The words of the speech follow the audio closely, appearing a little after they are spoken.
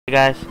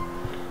Hey guys,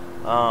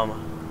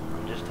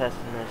 I'm just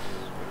testing this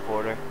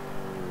recorder,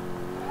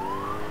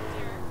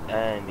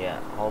 and yeah,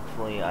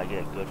 hopefully I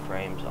get good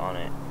frames on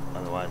it,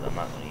 otherwise I'm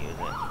not going to use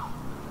it.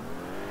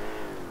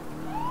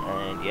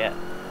 And yeah,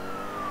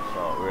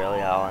 so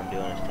really all I'm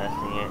doing is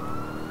testing it.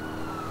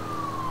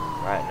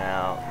 Right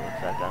now,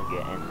 looks like I'm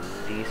getting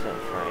decent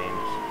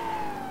frames.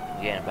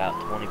 I'm getting about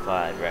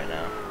 25 right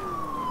now.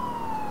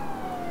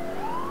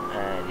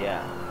 And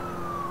yeah,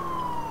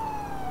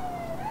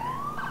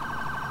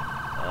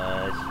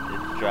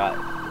 it's dropped.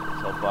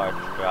 So far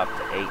it's dropped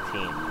to 18,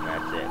 and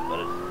that's it, but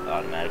it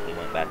automatically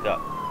went back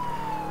up.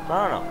 So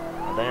I don't know.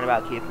 I'm thinking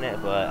about keeping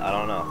it, but I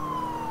don't know.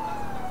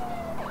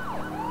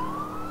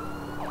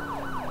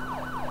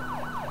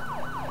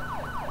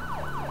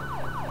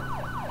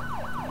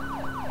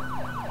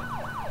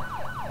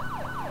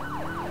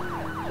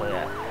 So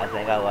yeah, I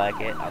think I like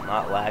it. I'm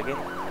not lagging.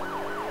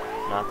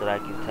 Not that I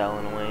can tell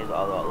anyways,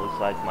 although it looks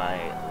like my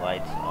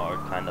lights are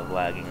kind of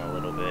lagging a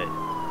little bit.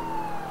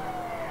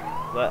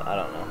 But I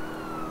don't know.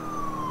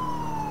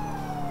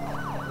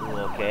 Ooh,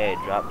 okay, it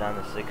dropped down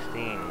to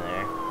 16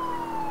 there.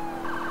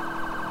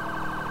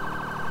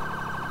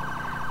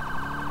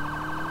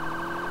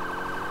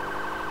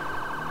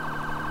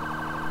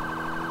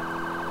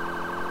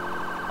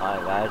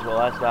 Alright guys, well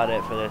that's about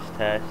it for this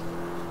test.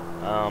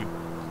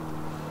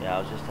 Yeah, I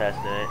was just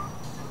testing it.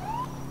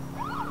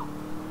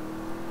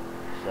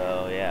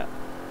 So yeah.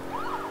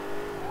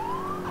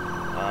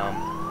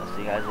 I'll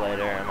see you guys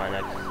later in my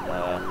next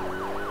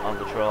on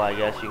patrol, I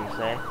guess you can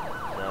say.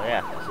 So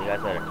yeah, I'll see you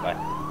guys later.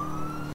 Bye.